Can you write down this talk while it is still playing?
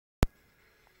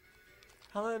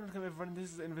Hello and welcome everyone,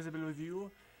 this is Invisible with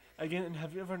you again, and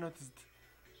have you ever noticed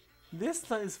this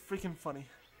line is freaking funny.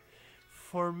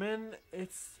 For men,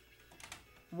 it's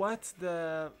what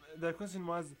the question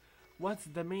was, what's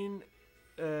the main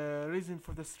reason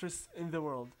for the stress in the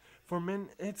world? For men,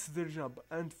 it's their job,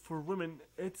 and for women,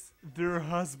 it's their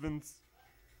husbands.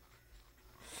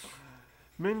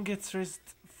 Men get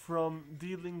stressed from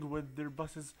dealing with their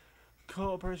bosses,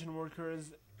 cooperation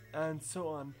workers, and so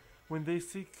on. When they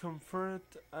seek comfort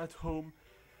at home,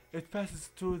 it passes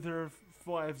to their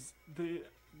wives.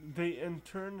 They in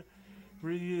turn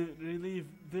relieve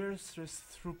their stress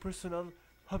through personal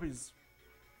hobbies.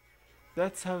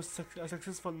 That's how a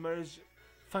successful marriage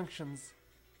functions.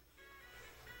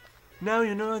 Now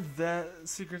you know the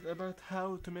secret about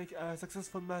how to make a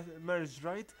successful marriage,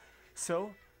 right?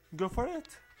 So, go for it.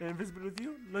 Invisible with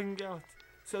you, logging out.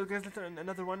 So, guys, later in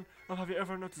another one of Have You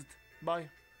Ever Noticed? Bye.